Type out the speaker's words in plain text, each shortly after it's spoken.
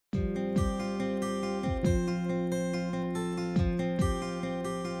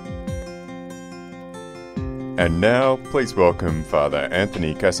And now, please welcome Father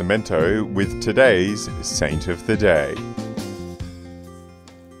Anthony Casamento with today's Saint of the Day.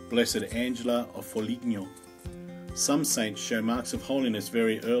 Blessed Angela of Foligno. Some saints show marks of holiness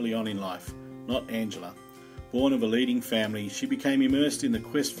very early on in life, not Angela. Born of a leading family, she became immersed in the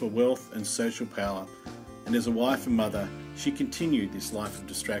quest for wealth and social power, and as a wife and mother, she continued this life of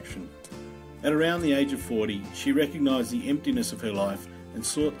distraction. At around the age of 40, she recognized the emptiness of her life and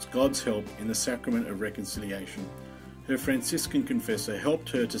sought God's help in the sacrament of reconciliation. Her Franciscan confessor helped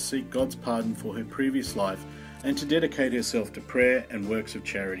her to seek God's pardon for her previous life and to dedicate herself to prayer and works of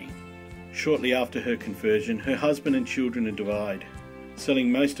charity. Shortly after her conversion, her husband and children had died.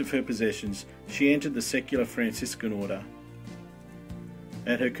 Selling most of her possessions, she entered the secular Franciscan order.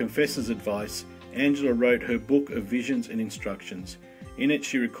 At her confessor's advice, Angela wrote her book of visions and instructions. In it,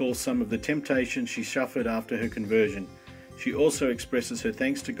 she recalls some of the temptations she suffered after her conversion. She also expresses her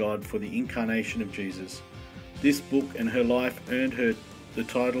thanks to God for the incarnation of Jesus. This book and her life earned her the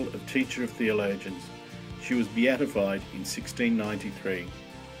title of Teacher of Theologians. She was beatified in 1693.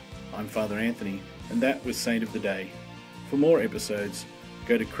 I'm Father Anthony, and that was Saint of the Day. For more episodes,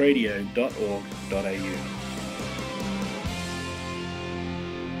 go to cradio.org.au.